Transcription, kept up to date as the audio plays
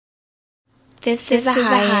This is a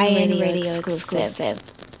high-end radio exclusive.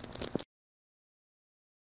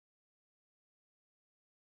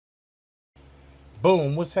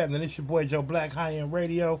 Boom, what's happening? It's your boy Joe Black, High End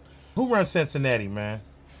Radio. Who runs Cincinnati, man?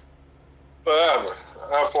 Forever.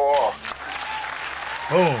 FOR.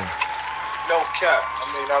 Boom. No cap. I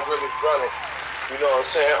mean, I really run it. You know what I'm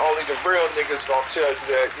saying? Only the real niggas gonna tell you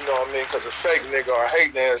that, you know what I mean? Because a fake nigga or a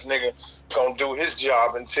hating ass nigga gonna do his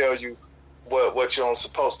job and tell you what you're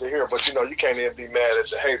supposed to hear. But, you know, you can't even be mad at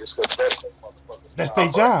the haters because that's their motherfucking That's their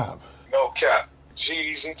job. No cap.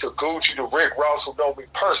 Jeezy to Gucci to Rick Ross who know me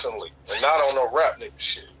personally and not on no rap nigga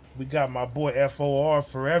shit. We got my boy FOR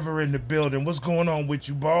Forever in the building. What's going on with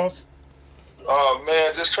you, boss? Oh,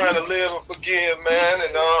 man, just trying to live and forgive, man,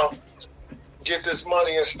 and get this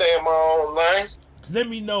money and stay in my own lane. Let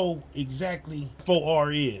me know exactly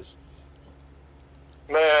FOR is.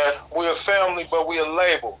 Man, we're a family, but we're a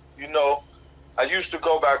label. You know, I used to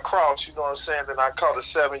go by Cross, you know what I'm saying? Then I caught a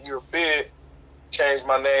 7-year bid, changed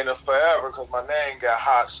my name to Forever because my name got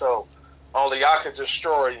hot, so only I could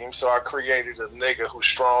destroy him. So I created a nigga who's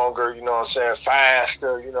stronger, you know what I'm saying,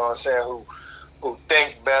 faster, you know what I'm saying, who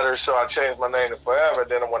think better. So I changed my name to Forever.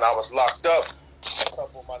 Then when I was locked up, a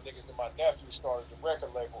couple of my niggas and my nephew started the record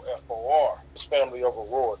label FOR. It's family over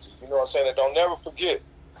royalty. You know what I'm saying? And don't never forget,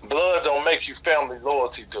 blood don't make you family,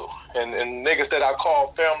 loyalty do. And niggas that I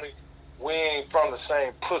call family, we ain't from the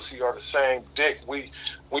same pussy or the same dick. We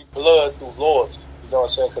blood through loyalty. You know what I'm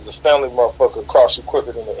saying? Because the family motherfucker cross you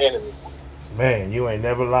quicker than the enemy. Man, you ain't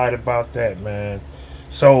never lied about that, man.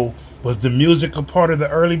 So, was the music a part of the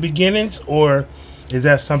early beginnings, or is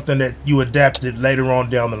that something that you adapted later on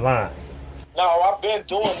down the line? No, I've been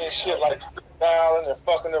doing this shit like freestyling and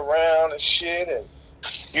fucking around and shit. And,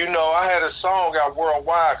 you know, I had a song out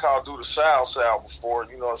worldwide called Do the South before,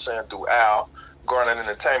 you know what I'm saying, through Al, Garnet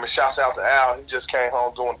Entertainment. Shouts out to Al. He just came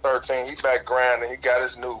home doing 13. He back grinding. He got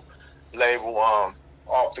his new label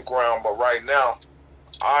off the ground. But right now,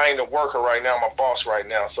 I ain't a worker right now. I'm a boss right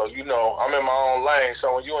now. So, you know, I'm in my own lane.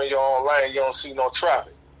 So when you in your own lane, you don't see no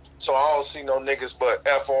traffic. So I don't see no niggas but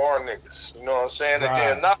FOR niggas. You know what I'm saying? Right.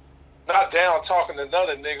 And then not down talking to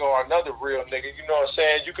another nigga or another real nigga. You know what I'm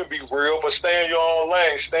saying? You can be real, but stay in your own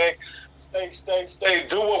lane. Stay.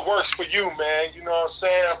 Do what works for you, man. You know what I'm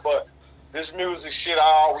saying? But this music shit, I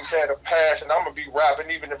always had a passion. I'm going to be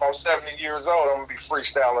rapping even if I'm 70 years old. I'm going to be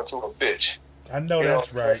freestyling to a bitch. I know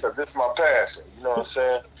that's right. Because this is my passion. You know what I'm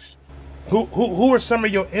saying? Who are some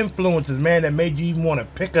of your influences, man, that made you even want to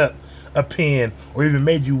pick up a pen or even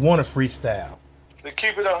made you want to freestyle? To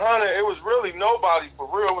keep it 100, it was really nobody for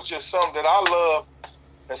real. It was just something that I love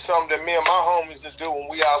and something that me and my homies would do when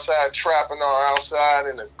we outside trapping or outside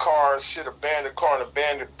in the car and shit, abandoned car in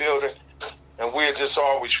abandoned building, and we'd just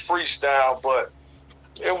always freestyle. But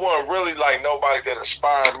it wasn't really like nobody that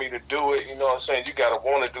inspired me to do it. You know what I'm saying? You gotta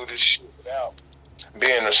want to do this shit without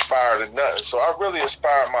being inspired or nothing. So I really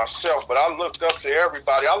inspired myself, but I looked up to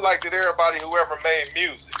everybody. I liked it, everybody who ever made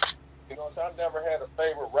music. You know what I'm saying? I never had a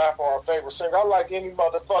favorite rapper or a favorite singer. I like any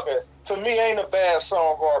motherfucker. To me, ain't a bad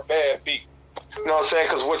song or a bad beat. You know what I'm saying?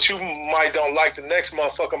 Because what you might don't like, the next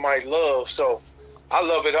motherfucker might love. So I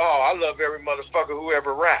love it all. I love every motherfucker who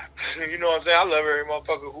ever rapped. You know what I'm saying? I love every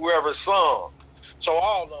motherfucker who ever sung. So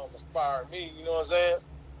all of them inspired me. You know what I'm saying?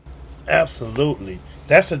 Absolutely.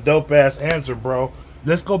 That's a dope ass answer, bro.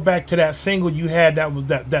 Let's go back to that single you had that was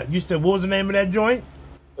that you said, what was the name of that joint?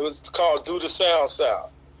 It was called Do the Sound.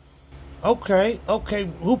 Okay.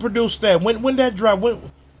 Who produced that? When that dropped? When?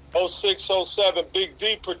 06, 07, Big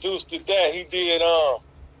D produced it. He did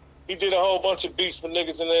a whole bunch of beats for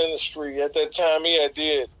niggas in the industry. At that time, he had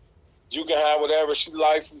did You Can Have Whatever She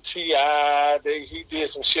Like from T.I. He did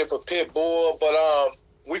some shit for Pitbull, but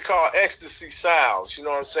we call Ecstasy Sounds, you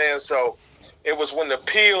know what I'm saying? So it was when the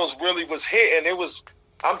pills really was hitting.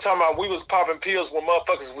 I'm talking about we was popping pills when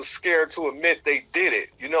motherfuckers was scared to admit they did it.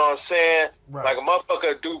 You know what I'm saying? Right. Like a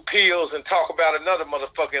motherfucker do pills and talk about another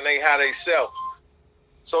motherfucker and ain't how they sell.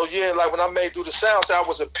 So yeah, like when I made Do the Sound, it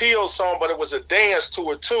was a pill song, but it was a dance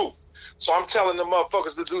to it too. So I'm telling the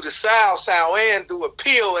motherfuckers to do the sound and do a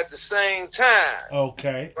pill at the same time.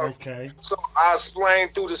 Okay. So I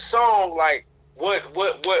explained through the song like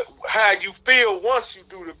how you feel once you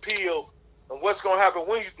do the pill and what's gonna happen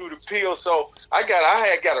when you do the pill. So I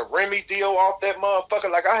had got a Remy deal off that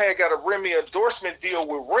motherfucker. Like I had got a Remy endorsement deal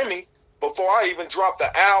with Remy before I even dropped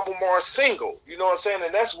the album or a single. You know what I'm saying?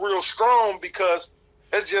 And that's real strong because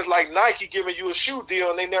it's just like Nike giving you a shoe deal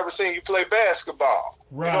and they never seen you play basketball.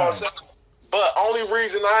 Right. You know what I'm saying? But only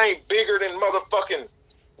reason I ain't bigger than motherfucking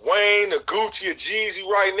Wayne, or Gucci, or Jeezy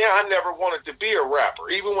right now, I never wanted to be a rapper.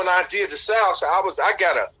 Even when I did the South, I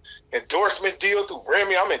got a endorsement deal through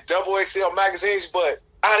Remy. I'm in Double XL magazines, but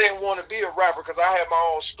I didn't want to be a rapper because I had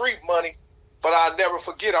my own street money. But I'll never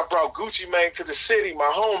forget, I brought Gucci Mane to the city,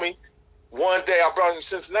 my homie. One day I brought him to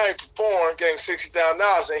Cincinnati, performed, gave him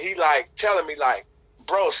 $60,000, and he like telling me like,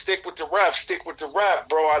 bro, stick with the rap,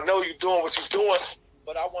 bro. I know you doing what you're doing,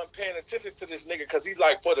 but I wasn't paying attention to this nigga because he's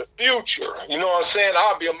like for the future. You know what I'm saying?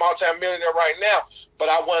 I'll be a multi-millionaire right now, but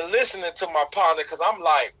I wasn't listening to my partner because I'm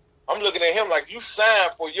looking at him like, you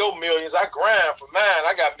signed for your millions. I grind for mine.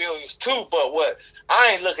 I got millions too, but what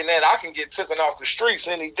I ain't looking at, I can get taken off the streets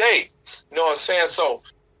any day. You know what I'm saying? So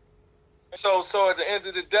at the end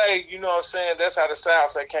of the day, you know what I'm saying? That's how the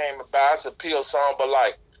South came about. It's a Peel song, but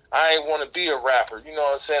like, I ain't want to be a rapper. You know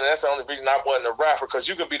what I'm saying? That's the only reason I wasn't a rapper, because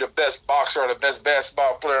you can be the best boxer or the best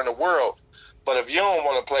basketball player in the world, but if you don't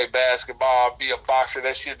want to play basketball, be a boxer,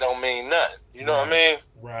 that shit don't mean nothing. You know what I mean?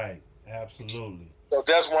 Right. Absolutely. So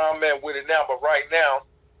that's where I'm at with it now. But right now,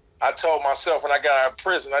 I told myself when I got out of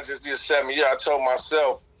prison, I just did 7 years, I told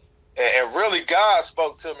myself, and really God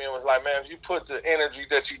spoke to me and was like, man, if you put the energy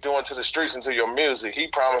that you're doing to the streets into your music, he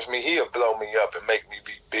promised me he'll blow me up and make me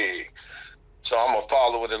be big. So I'm going to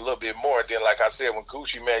follow it a little bit more. Then, like I said, when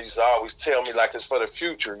Gucci Mane used to always tell me, like, it's for the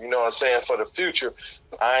future. You know what I'm saying? For the future,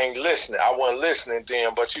 I ain't listening. I wasn't listening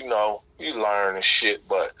then, but, you know, you learn and shit.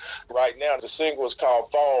 But right now, the single is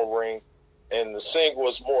called Phone Ring, and the single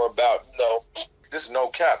is more about, you know, this is no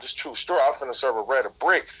cap. This is true story. I'm finna serve a red a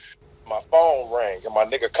brick. My phone rang, and my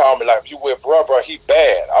nigga called me like, if you with bruh, he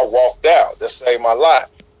bad. I walked out. That saved my life.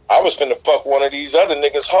 I was finna fuck one of these other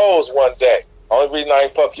niggas' hoes one day. Only reason I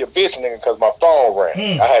ain't fuck your bitch, nigga, because my phone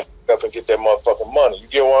rang. I had to get up and get that motherfucking money. You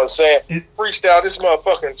get what I'm saying? Freestyle this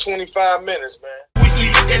motherfucking 25 minutes, man.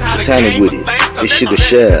 Tiny with it. It's Sugar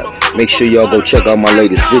Chef. Make sure y'all go check out my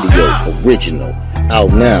latest video, Original,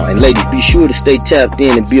 out now. And ladies, be sure to stay tapped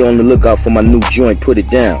in and be on the lookout for my new joint, Put It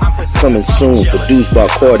Down. Coming soon, produced by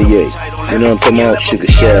Cartier. You know what I'm talking about? Sugar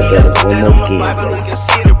Chef at it. One more again,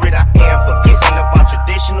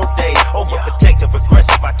 Overprotective,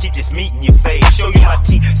 aggressive, I keep this meat in your face. Show you my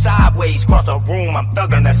teeth sideways, cross the room. I'm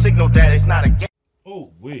thugging that signal that it's not a game.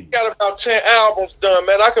 Oh, we got about 10 albums done,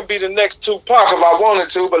 man. I could be the next Tupac if I wanted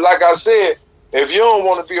to, but like I said, if you don't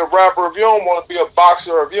want to be a rapper, if you don't want to be a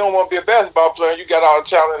boxer, or if you don't want to be a basketball player, you got all the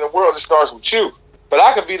talent in the world, it starts with you. But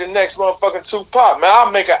I could be the next motherfucking Tupac, man.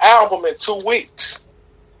 I'll make an album in 2 weeks.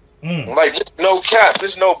 Like, there's no cap,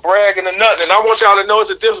 there's no bragging or nothing. And I want y'all to know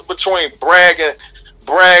it's a difference between bragging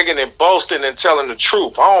and boasting and telling the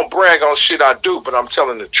truth. I don't brag on shit I do, but I'm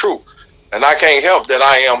telling the truth. And I can't help that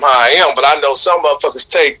I am how I am, but I know some motherfuckers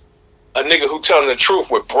take a nigga who telling the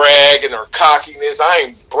truth with bragging or cockiness. I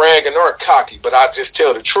ain't bragging or cocky, but I just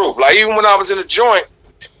tell the truth. Like, even when I was in a joint,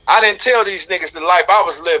 I didn't tell these niggas the life I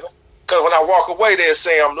was living, because when I walk away, they'll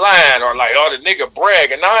say I'm lying, or like, oh, the nigga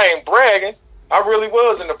bragging. I ain't bragging. I really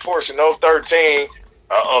was in the Porsche 013,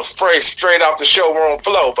 phrase straight off the showroom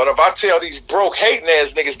flow. But if I tell these broke hating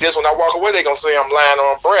ass niggas this, when I walk away, they gonna say I'm lying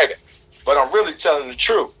or I'm bragging. But I'm really telling the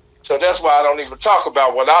truth. So that's why I don't even talk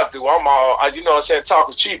about what I do. I'm all, you know what I'm saying,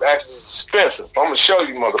 talking cheap, acting expensive. I'm gonna show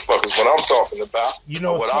you motherfuckers what I'm talking about. You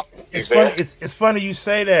know, it's funny you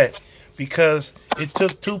say that, because it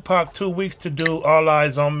took Tupac 2 weeks to do All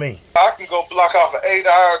Eyes on Me. I can go block off an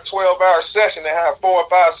 8-hour, 12-hour session and have 4 or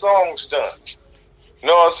 5 songs done. You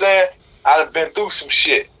know what I'm saying? I've been through some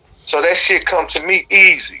shit. So that shit come to me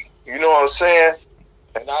easy. You know what I'm saying?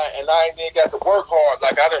 And I ain't even got to work hard.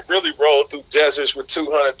 Like, I done really rolled through deserts with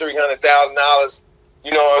 $200,000, $300,000.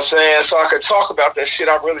 You know what I'm saying? So I could talk about that shit.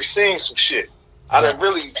 I've really seen some shit. I done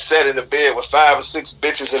really sat in the bed with 5 or 6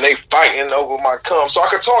 bitches and they fighting over my cum. So I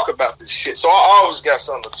could talk about this shit. So I always got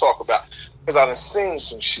something to talk about, because I done seen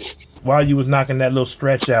some shit. While you was knocking that little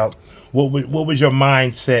stretch out, what was your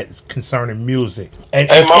mindset concerning music and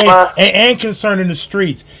concerning the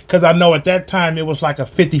streets? Because I know at that time it was like a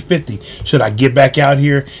 50-50. Should I get back out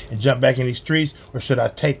here and jump back in these streets, or should I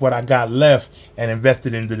take what I got left and invest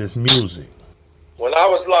it into this music? When I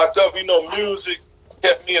was locked up, you know, music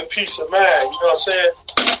kept me a peace of mind. You know what I'm saying?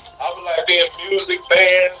 I was like being music,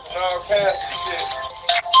 bands, and all kinds of shit.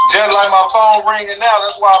 Just like my phone ringing now,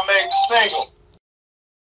 that's why I made the single.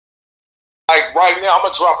 Like right now, I'm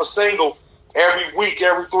gonna drop a single every week,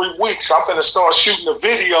 every 3 weeks. I'm gonna start shooting a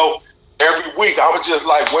video every week. I was just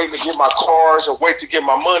like waiting to get my cars or wait to get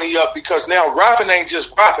my money up, because now rapping ain't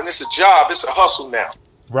just rapping. It's a job. It's a hustle now.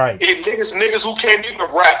 Right. Niggas who can't even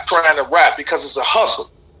rap trying to rap because it's a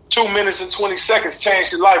hustle. 2 minutes and 20 seconds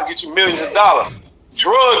change your life, get you millions of dollars.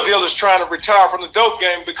 Drug dealers trying to retire from the dope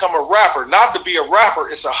game, become a rapper. Not to be a rapper,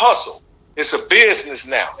 it's a hustle. It's a business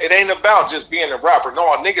now. It ain't about just being a rapper.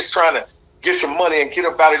 No, niggas trying to get some money and get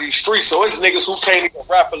up out of these streets. So it's niggas who can't even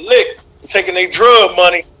rap a lick, taking their drug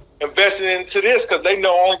money, investing into this because they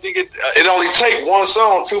know only thing it only take one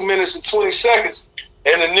song, 2 minutes and 20 seconds,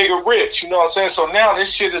 and the nigga rich. You know what I'm saying? So now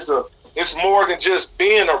this shit is it's more than just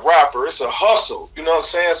being a rapper. It's a hustle. You know what I'm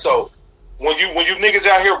saying? So when you niggas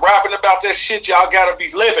out here rapping about that shit, y'all gotta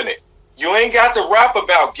be living it. You ain't got to rap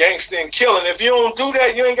about gangster and killing. If you don't do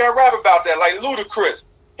that, you ain't got to rap about that. Like Ludacris,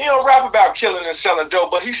 he don't rap about killing and selling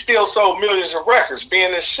dope, but he still sold millions of records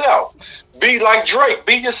being himself. Be like Drake,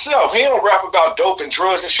 be yourself. He don't rap about dope and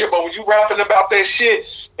drugs and shit, but when you rapping about that shit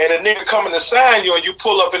and a nigga coming to sign you and you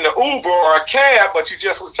pull up in the Uber or a cab, but you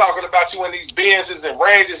just was talking about you in these Benzes and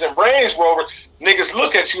Ranges and Range Rovers, niggas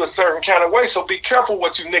look at you a certain kind of way, so be careful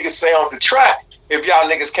what you niggas say on the track if y'all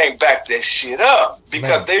niggas can't back that shit up,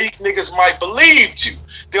 because these niggas might believe you.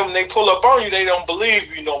 Then when they pull up on you, they don't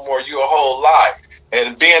believe you no more. You a whole lie.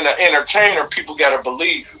 And being an entertainer, people got to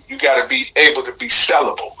believe you. You got to be able to be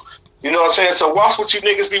sellable. You know what I'm saying? So watch what you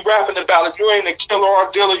niggas be rapping about. If you ain't a killer or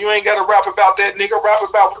a dealer, you ain't got to rap about that, nigga. Rap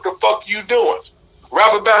about what the fuck you doing.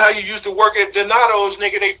 Rap about how you used to work at Donato's,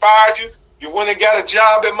 nigga. They fired you. You went and got a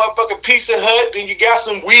job at motherfucking Pizza Hut, then you got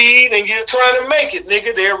some weed, and you're trying to make it,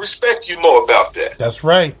 nigga. They'll respect you more about that. That's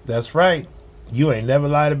right. That's right. You ain't never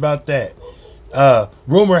lied about that.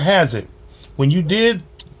 Rumor has it, when you did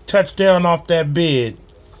touch down off that bid,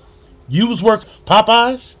 you was working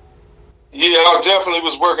Popeyes? Yeah, I definitely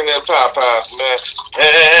was working at Popeyes, man.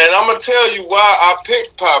 And I'm going to tell you why I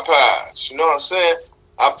picked Popeyes. You know what I'm saying?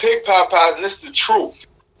 I picked Popeyes, and it's the truth.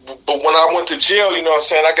 But when I went to jail, you know what I'm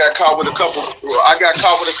saying, I got caught with a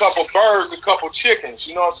couple birds, a couple chickens,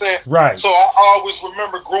 you know what I'm saying? Right. So I always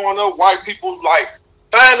remember growing up, white people like,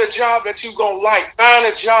 find a job that you gonna like. Find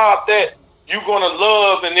a job that you gonna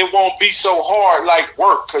love and it won't be so hard like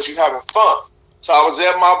work because you having fun. So I was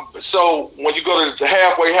at so when you go to the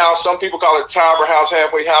halfway house, some people call it Tiber House,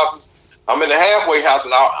 halfway houses. I'm in the halfway house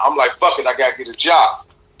and I'm like, fuck it, I gotta get a job.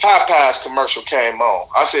 Popeyes commercial came on.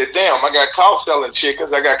 I said, damn, I got caught selling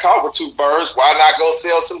chickens. I got caught with 2 birds. Why not go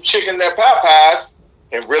sell some chicken at Popeyes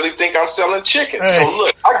and really think I'm selling chicken? Hey. So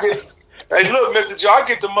look, Mr. Joe, I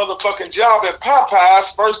get the motherfucking job at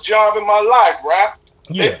Popeyes, first job in my life, right?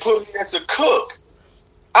 Yeah. They put me as a cook.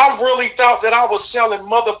 I really thought that I was selling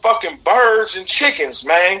motherfucking birds and chickens,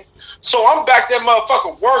 man. So I'm back there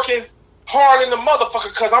motherfucker working hard in the motherfucker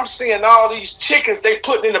because I'm seeing all these chickens they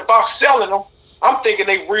putting in the box selling them. I'm thinking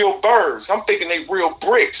they real birds. I'm thinking they real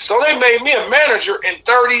bricks. So they made me a manager in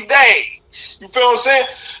 30 days. You feel what I'm saying?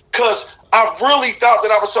 Because I really thought that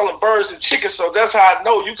I was selling birds and chickens. So that's how I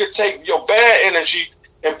know you could take your bad energy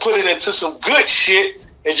and put it into some good shit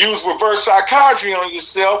and use reverse psychiatry on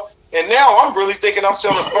yourself. And now I'm really thinking I'm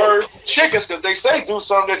selling birds and chickens because they say do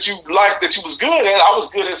something that you like, that you was good at. I was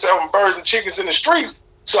good at selling birds and chickens in the streets.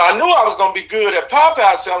 So I knew I was going to be good at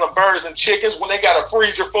Popeyes selling birds and chickens when they got a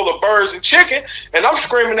freezer full of birds and chicken. And I'm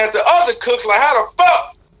screaming at the other cooks like, how the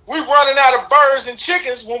fuck we running out of birds and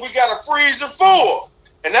chickens when we got a freezer full?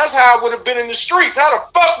 And that's how it would have been in the streets. How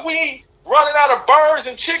the fuck we running out of birds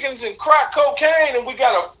and chickens and crack cocaine and we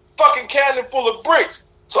got a fucking cannon full of bricks?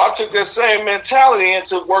 So I took that same mentality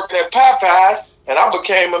into working at Popeyes and I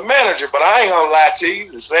became a manager. But I ain't going to lie to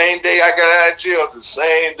you. The same day I got out of jail, the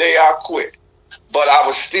same day I quit. But I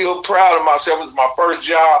was still proud of myself. It was my first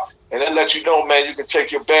job. And that let you know, man, you can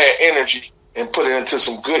take your bad energy and put it into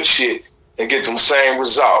some good shit and get them same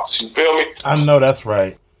results. You feel me? I know that's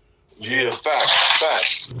right. Yeah,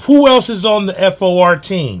 facts. Who else is on the FOR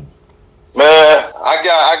team? Man, I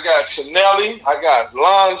got Chanelli. I got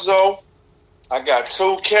Lonzo. I got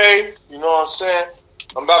 2K. You know what I'm saying?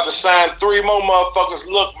 I'm about to sign 3 more motherfuckers.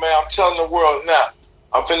 Look, man, I'm telling the world now.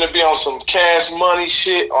 I'm finna be on some cash money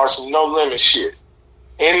shit or some no limit shit.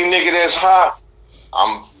 Any nigga that's hot,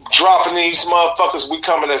 I'm dropping these motherfuckers. We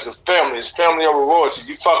coming as a family. It's family over royalty.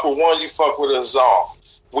 You fuck with one, you fuck with us all.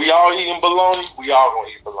 We all eating bologna, we all gonna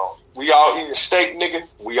eat bologna. We all eating steak, nigga,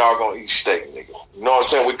 we all gonna eat steak, nigga. You know what I'm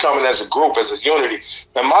saying? We coming as a group, as a unity.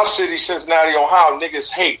 In my city, Cincinnati, Ohio,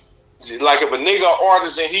 niggas hate. Like if a nigga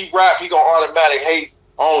artist and he rap, he gonna automatically hate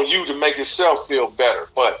on you to make himself feel better.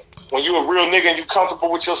 But when you a real nigga and you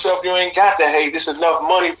comfortable with yourself, you ain't got to hate. It's enough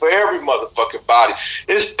money for every motherfucking body.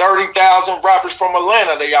 It's 30,000 rappers from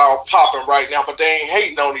Atlanta. They all popping right now, but they ain't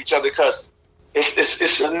hating on each other because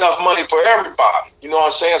it's enough money for everybody. You know what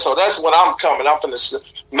I'm saying? So that's when I'm coming. I'm finna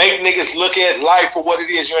make niggas look at life for what it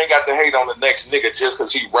is. You ain't got to hate on the next nigga just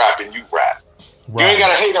because he rap and you rap. Right. You ain't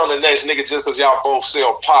got to hate on the next nigga just because y'all both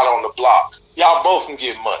sell pot on the block. Y'all both can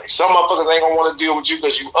get money. Some motherfuckers ain't gonna want to deal with you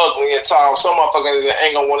because you ugly and tall. Some motherfuckers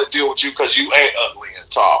ain't gonna want to deal with you because you ain't ugly and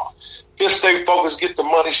tall. Just stay focused, get the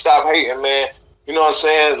money, stop hating, man. You know what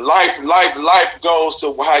I'm saying? Life goes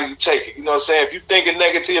to how you take it. You know what I'm saying? If you thinking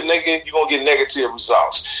negative, nigga, you're going to get negative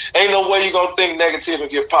results. Ain't no way you're going to think negative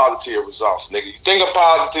and get positive results, nigga. You thinking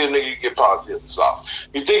positive, nigga, you get positive results.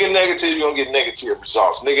 You thinking negative, you're going to get negative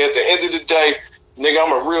results. Nigga, at the end of the day, nigga,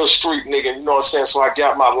 I'm a real street nigga, you know what I'm saying? So I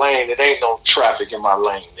got my lane. It ain't no traffic in my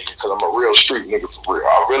lane, nigga, because I'm a real street nigga for real.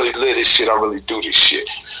 I really live this shit. I really do this shit.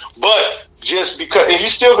 But just because, and you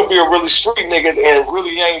still gonna be a really street nigga and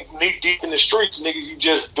really ain't knee deep in the streets, nigga, you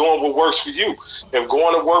just doing what works for you. If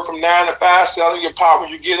going to work from 9 to 5, selling your pop when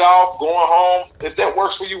you get off, going home, if that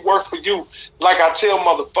works for you, work for you. Like I tell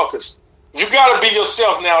motherfuckers, you gotta be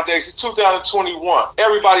yourself nowadays. It's 2021.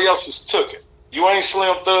 Everybody else is took it. You ain't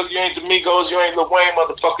Slim Thug, you ain't the Migos, you ain't Lil Wayne,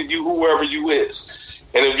 motherfucker, you whoever you is.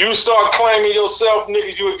 And if you start claiming yourself,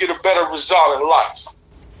 nigga, you will get a better result in life.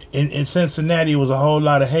 In Cincinnati, it was a whole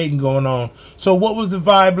lot of hating going on. So what was the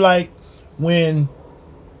vibe like when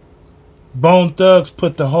Bone Thugs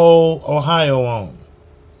put the whole Ohio on?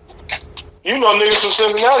 You know, niggas from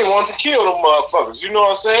Cincinnati wanted to kill them motherfuckers. You know what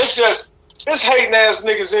I'm saying? It's hating ass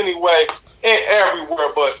niggas anyway and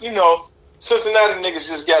everywhere, but, you know, Cincinnati niggas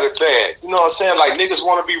just got it bad. You know what I'm saying? Like, niggas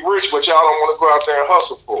want to be rich, but y'all don't want to go out there and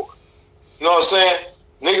hustle for it. You know what I'm saying?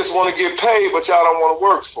 Niggas want to get paid, but y'all don't want to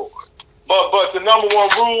work for it. But the number one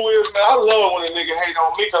rule is, man, I love when a nigga hate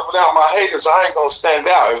on me, because without my haters, I ain't going to stand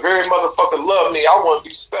out. If every motherfucker love me, I want to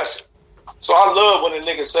be special. So I love when a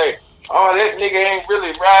nigga say, oh, that nigga ain't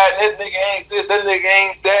really right, that nigga ain't this, that nigga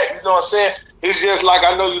ain't that. You know what I'm saying? It's just like,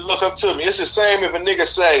 I know you look up to me. It's the same if a nigga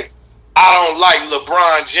say, I don't like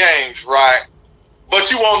LeBron James, right? But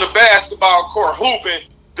you on the basketball court hooping,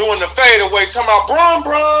 doing the fadeaway, talking about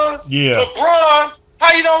Bron, yeah, LeBron.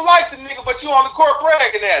 How you don't like the nigga, but you on the court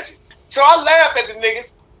bragging at you? So I laugh at the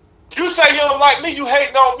niggas. You say you don't like me, you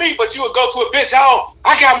hating on me, but you would go to a bitch, oh,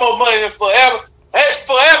 I got more money than Forever. Hey,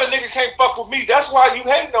 Forever, nigga, can't fuck with me. That's why you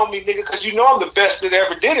hating on me, nigga, because you know I'm the best that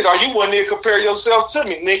ever did it, or you wouldn't even compare yourself to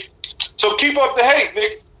me, nigga. So keep up the hate,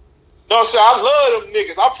 nigga. You know what I'm saying? I love them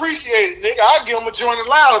niggas. I appreciate it, nigga. I give them a joint of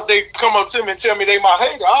loud if they come up to me and tell me they my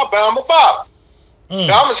hater. I'll buy them a bottle. I'm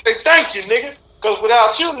going to say thank you, nigga, because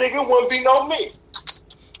without you, nigga, it wouldn't be no me.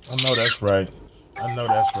 I know that's right.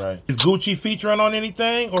 Is Gucci featuring on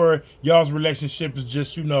anything, or y'all's relationship is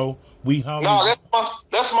just, you know, we homies? No,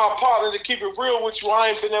 that's my partner. To keep it real with you, I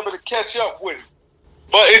ain't been able to catch up with him.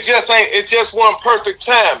 But it just wasn't perfect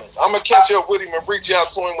timing. I'm going to catch up with him and reach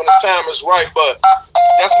out to him when the time is right. But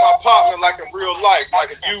that's my partner, like in real life.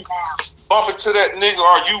 Like if you bump into that nigga,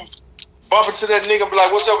 or you bump into that nigga and be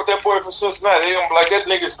like, what's up with that boy from Cincinnati? They gonna be like, that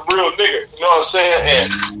nigga's the real nigga. You know what I'm saying?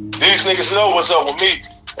 And these niggas know what's up with me.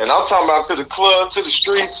 And I'm talking about to the club, to the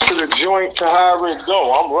streets, to the joint, to however it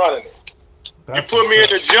go. I'm running it. You put me in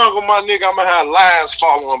the jungle, my nigga, I'm going to have lions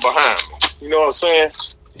following behind me. You know what I'm saying?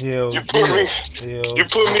 You put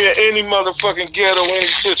me in any motherfucking ghetto, any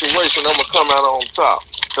situation, I'm going to come out on top.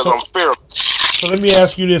 Because I'm fearless. So let me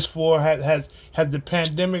ask you this, has the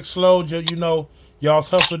pandemic slowed y'all's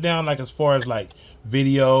hustle down, like as far as like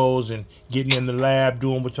videos and getting in the lab,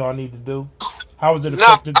 doing what y'all need to do? How has it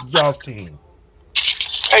affected y'all's team?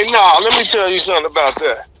 Hey, let me tell you something about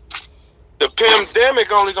that. The pandemic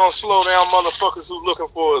only gonna slow down motherfuckers who looking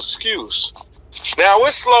for an excuse. Now,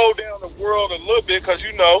 it slowed down the world a little bit because,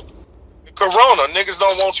 you know, the corona, niggas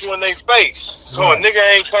don't want you in their face. So a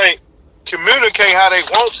nigga can't communicate how they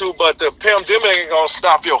want to, but the pandemic ain't gonna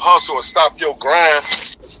stop your hustle and stop your grind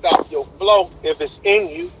and stop your flow if it's in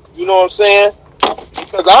you. You know what I'm saying?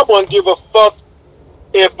 Because I wouldn't give a fuck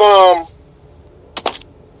if,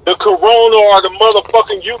 the corona or the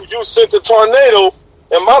motherfucking you sent a tornado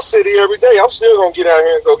in my city every day. I'm still gonna get out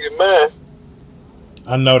here and go get mine.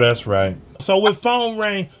 I know that's right. So with Phone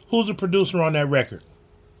Rain, who's the producer on that record?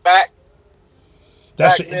 Back.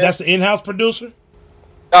 That's the in-house producer?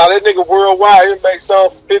 Nah, that nigga worldwide. He makes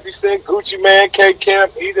songs for 50 Cent, Gucci Man,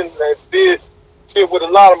 K-Camp. He did shit with a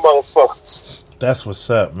lot of motherfuckers. That's what's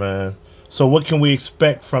up, man. So what can we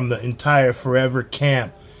expect from the entire Forever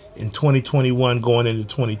Camp in 2021 going into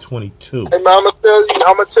 2022? Hey man,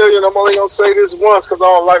 I'm gonna tell you, and I'm only gonna say this once because I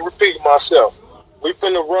don't like repeating myself. We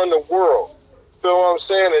finna run the world. Feel what I'm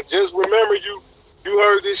saying? And just remember, you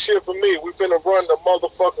heard this shit from me. We finna run the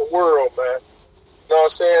motherfucking world, man. You know what I'm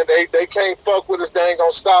saying? They can't fuck with us. They ain't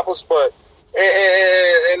gonna stop us. But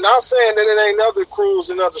and not saying that it ain't other crews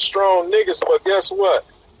and other strong niggas, but guess what?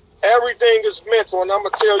 Everything is mental, and I'm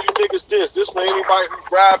gonna tell you niggas this for anybody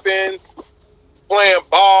who's rapping, playing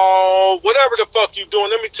ball, whatever the fuck you doing.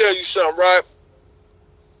 Let me tell you something, right?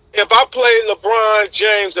 If I play LeBron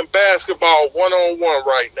James in basketball one-on-one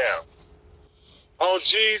right now, on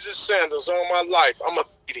Jesus sandals, on my life, I'm going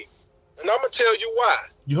to beat him. And I'm going to tell you why.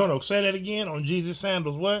 You hold on, say that again. On Jesus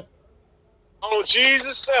Sandals, what? On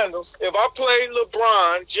Jesus Sandals, if I play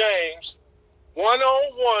LeBron James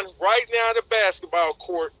one-on-one right now at the basketball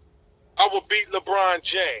court, I will beat LeBron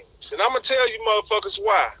James. And I'm going to tell you motherfuckers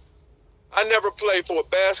why. I never played for a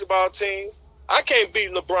basketball team. I can't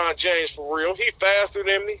beat LeBron James for real. He faster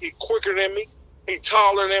than me. He quicker than me. He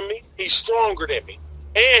taller than me. He's stronger than me.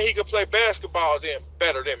 And he can play basketball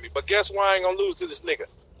better than me. But guess why I ain't going to lose to this nigga?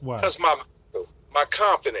 Why? Because my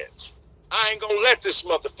confidence. I ain't going to let this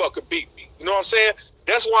motherfucker beat me. You know what I'm saying?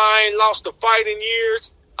 That's why I ain't lost a fight in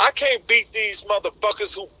years. I can't beat these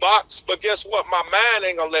motherfuckers who box, but guess what? My mind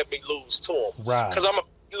ain't gonna let me lose to him. Right. Because I'm a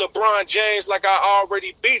LeBron James like I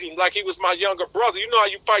already beat him, like he was my younger brother. You know how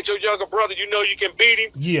you fight your younger brother, you know you can beat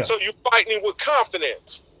him. Yeah. So you fighting him with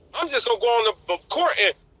confidence. I'm just gonna go on the court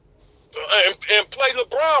and play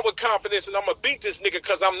LeBron with confidence, and I'm gonna beat this nigga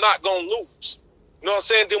because I'm not gonna lose. You know what I'm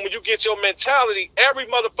saying? Then when you get your mentality, every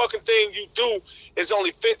motherfucking thing you do is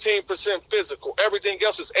only 15% physical. Everything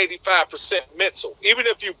else is 85% mental. Even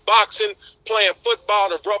if you boxing, playing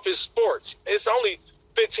football, and roughest sports, it's only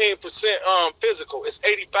 15% physical. It's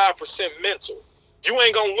 85% mental. You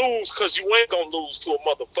ain't gonna lose because you ain't gonna lose to a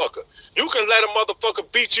motherfucker. You can let a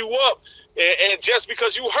motherfucker beat you up, and just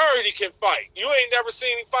because you heard he can fight. You ain't never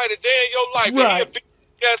seen him fight a day in your life. Right. And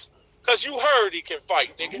yes, because you heard he can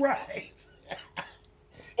fight, nigga. Right.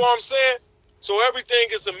 You know what I'm saying? So everything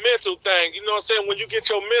is a mental thing. You know what I'm saying? When you get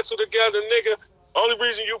your mental together, nigga, only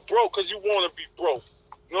reason you broke because you want to be broke.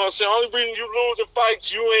 You know what I'm saying? Only reason you losing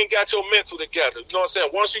fights, you ain't got your mental together. You know what I'm saying?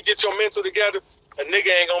 Once you get your mental together, a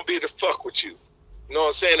nigga ain't going to be able to fuck with you. You know what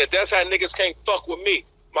I'm saying? And that's how niggas can't fuck with me.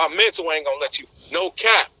 My mental ain't going to let you. No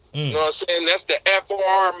cap. You know what I'm saying? That's the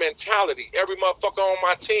FR mentality. Every motherfucker on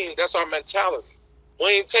my team, that's our mentality. We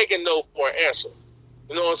ain't taking no for an answer.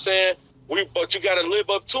 You know what I'm saying? But you got to live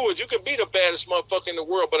up to it. You can be the baddest motherfucker in the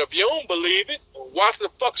world, but if you don't believe it, why the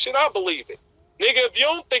fuck should I believe it? Nigga, if you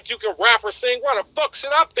don't think you can rap or sing, why the fuck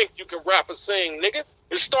should I think you can rap or sing, nigga?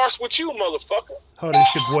 It starts with you, motherfucker. Hold on,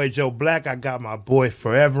 it's your boy Joe Black. I got my boy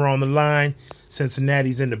Forever on the line.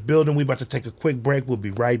 Cincinnati's in the building. We about to take a quick break. We'll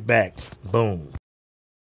be right back. Boom.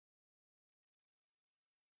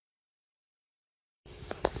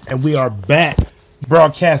 And we are back,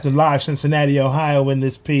 broadcasting live Cincinnati, Ohio in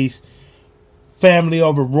this piece. Family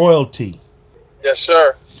over royalty. Yes,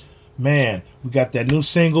 sir. Man, we got that new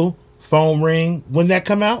single, Phone Ring. When that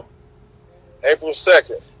come out? April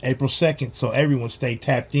 2nd. April 2nd. So everyone stay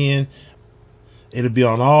tapped in. It'll be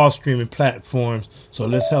on all streaming platforms. So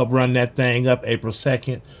let's help run that thing up. April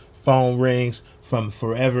 2nd. Phone Rings from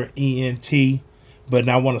Forever ENT. But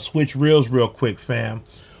now I want to switch reels real quick, fam.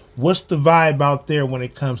 What's the vibe out there when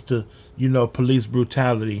it comes to, police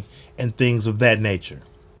brutality and things of that nature?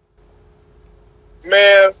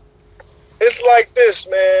 Man, it's like this,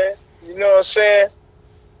 man. You know what I'm saying?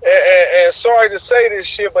 And sorry to say this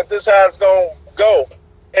shit, but this is how it's going to go.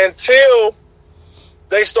 Until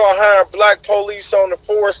they start hiring black police on the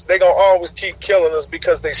force, they going to always keep killing us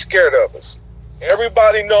because they scared of us.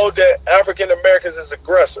 Everybody know that African Americans is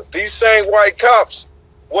aggressive. These same white cops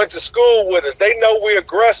went to school with us. They know we're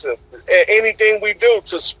aggressive. And anything we do,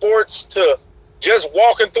 to sports, to just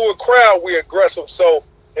walking through a crowd, we're aggressive. So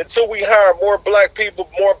until we hire more black people,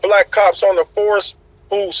 more black cops on the force,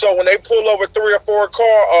 so when they pull over 3 or 4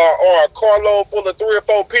 car or a carload full of 3 or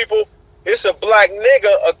 4 people, it's a black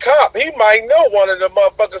nigga, a cop. He might know one of the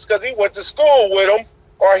motherfuckers because he went to school with them,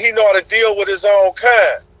 or he know how to deal with his own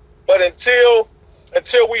kind. But until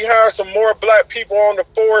we hire some more black people on the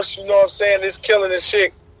force, you know what I'm saying, this killing and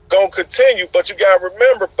shit gonna continue. But you gotta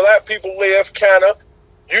remember, black people live kind of,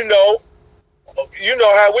 you know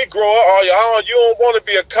how we grow up. Oh, you don't want to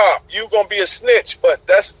be a cop. You gonna be a snitch. But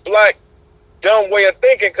that's black dumb way of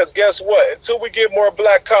thinking. Because guess what? Until we get more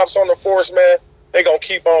black cops on the force, man, they gonna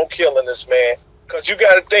keep on killing us, man. Because you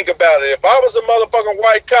gotta think about it. If I was a motherfucking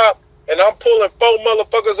white cop and I'm pulling 4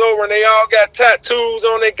 motherfuckers over and they all got tattoos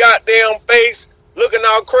on their goddamn face, looking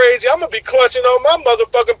all crazy, I'm gonna be clutching on my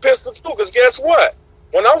motherfucking pistol too. Because guess what?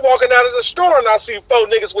 When I'm walking out of the store and I see 4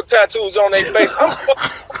 niggas with tattoos on their face, I'm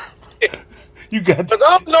because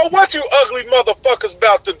I don't know what you ugly motherfuckers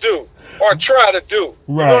about to do or try to do.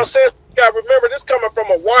 Right. You know what I'm saying? You gotta remember, this coming from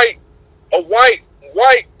a white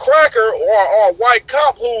cracker or a white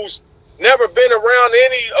cop who's never been around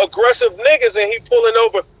any aggressive niggas, and he pulling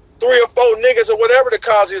over 3 or 4 niggas or whatever the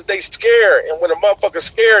cause is. They scared, and when a motherfucker's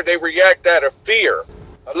scared, they react out of fear.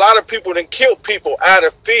 A lot of people done kill people out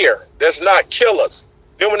of fear. That's not killers.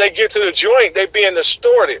 Then when they get to the joint, they being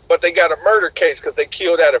extorted, but they got a murder case because they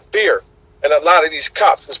killed out of fear. And a lot of these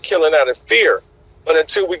cops is killing out of fear. But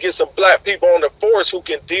until we get some black people on the force who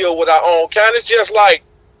can deal with our own kind, it's just like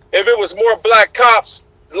if it was more black cops,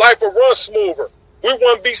 life would run smoother. We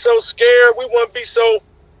wouldn't be so scared. We wouldn't be so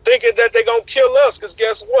thinking that they're going to kill us, because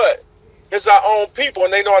guess what? It's our own people,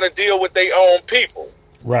 and they know how to deal with their own people.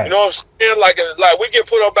 Right. You know what I'm saying? Like we get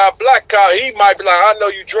put up by a black cop, he might be like, I know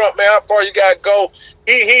you drunk, man. How far you got to go?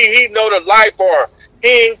 He know the life, or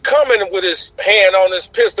he ain't coming with his hand on his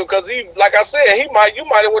pistol, because he, like I said, you might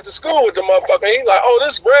have went to school with the motherfucker. He like, oh,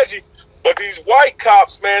 this Reggie. But these white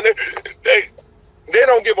cops, man, they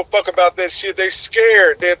don't give a fuck about that shit. They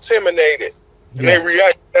scared. They're intimidated. And they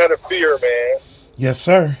react out of fear, man. Yes,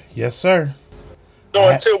 sir. Yes, sir. So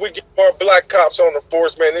until we get more black cops on the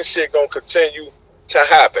force, man, this shit gonna continue to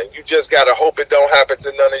happen. You just gotta hope it don't happen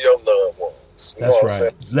to none of your loved ones. You know what I'm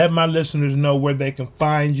saying? Let my listeners know where they can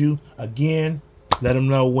find you. Again, let them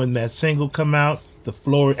know when that single come out. The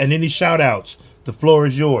floor, and any shout outs. The floor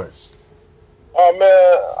is yours. Oh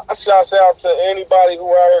man, I shout out to anybody who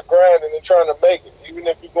out here grinding and trying to make it. Even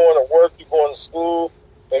if you're going to work, you're going to school,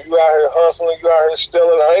 if you out here hustling, you out here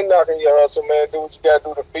stealing, I ain't knocking your hustle, man. Do what you got to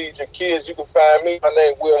do to feed your kids. You can find me. My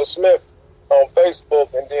name Will Smith on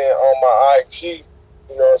Facebook, and then on my IG,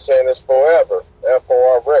 you know what I'm saying, it's Forever,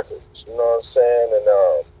 FOR Records, you know what I'm saying?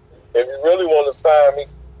 And if you really want to find me,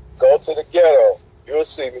 go to the ghetto. You'll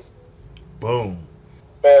see me. Boom.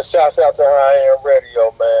 Man, shouts out to High End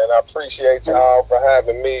Radio, man. I appreciate y'all for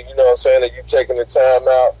having me. You know what I'm saying? That you taking the time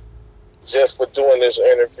out just for doing this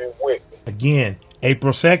interview with me. Again,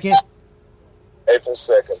 April 2nd. April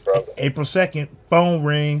 2nd, brother. April 2nd, phone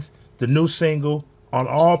rings. The new single on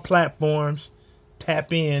all platforms.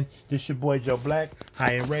 Tap in. This your boy Joe Black,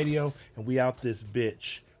 High End Radio, and we out this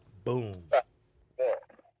bitch. Boom.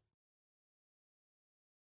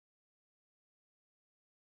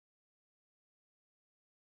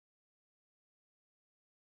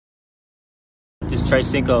 This Trey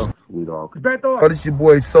Cinco. Oh, this your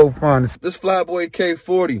boy So Fun. This Flyboy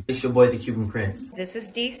K40. It's your boy the Cuban Prince. This is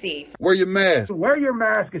DC. Wear your mask. Wear your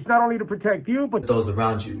mask. It's not only to protect you, but those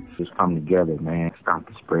around you. Just come together, man. Stop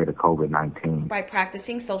the spread of COVID-19. By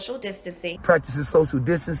practicing social distancing. Practicing social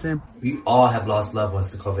distancing. We all have lost loved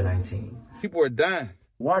ones to COVID-19. People are dying.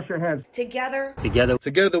 Wash your hands. Together,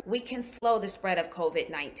 Together, we can slow the spread of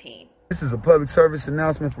COVID-19. This is a public service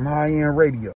announcement from High End Radio.